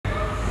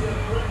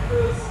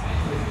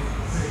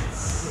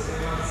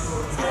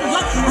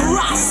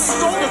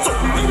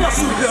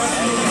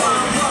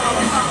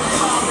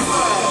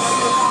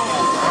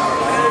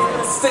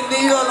Den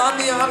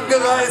Niederlanden hier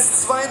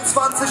angereist,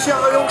 22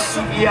 Jahre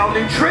jung.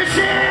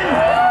 Nutrition!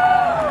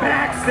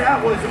 Max,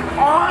 that was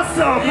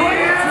awesome!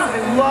 Yeah.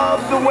 I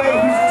love the way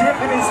he's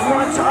dipping his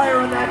front tire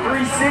on that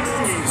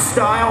 360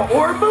 style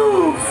or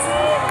moves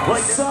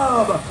like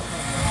sub.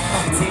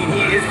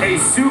 He is a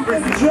super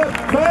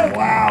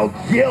wow,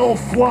 Gil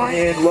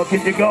flying,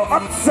 looking to go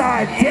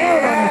upside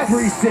down on the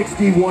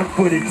 360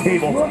 one-footed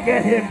table. Look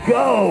at him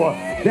go.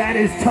 That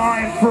is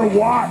time for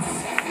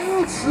Watts.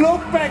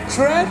 Look back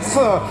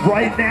transfer.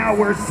 Right now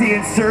we're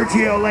seeing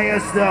Sergio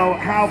Layos though.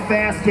 How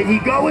fast can he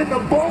go in the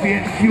ball?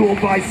 Being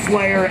fueled by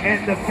Slayer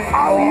and the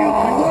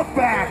look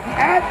back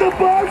at the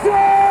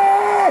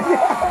buzzer.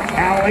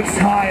 Alex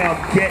Hyam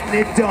getting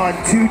it done.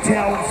 Two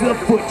tails to the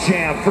foot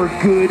jam for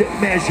good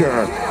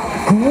measure.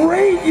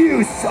 Great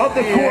use of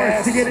the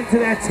course to get into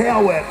that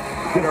tail whip.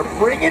 They're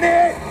bringing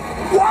it.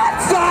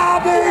 What's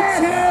up?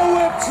 Tail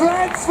whip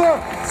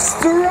transfer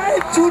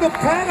straight to the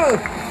panel.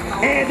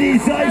 Andy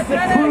Zeiss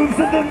approves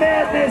of the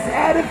madness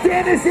out of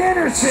Dennis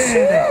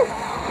Anderson.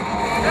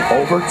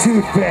 Over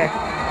Toothpick.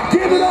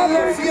 Give it up.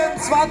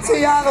 24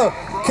 Jahre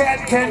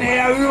kennt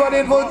er über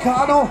den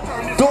Vulcano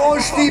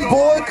durch die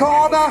Bull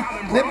Corner.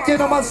 Nimmt hier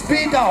nochmal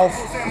Speed auf.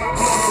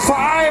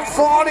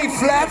 540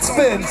 flat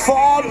spin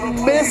von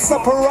Mr.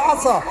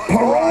 Peraza.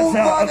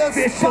 Peraza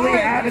officially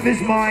out of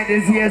his mind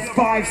as he has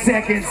 5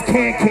 seconds.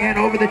 Can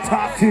over the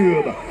top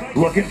tube.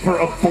 Looking for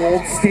a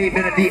bold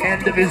statement at the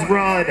end of his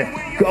run.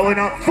 Going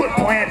up foot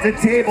plant to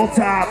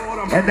tabletop.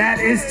 And that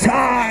is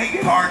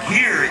time. Park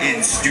here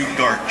in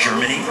Stuttgart,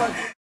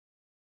 Germany.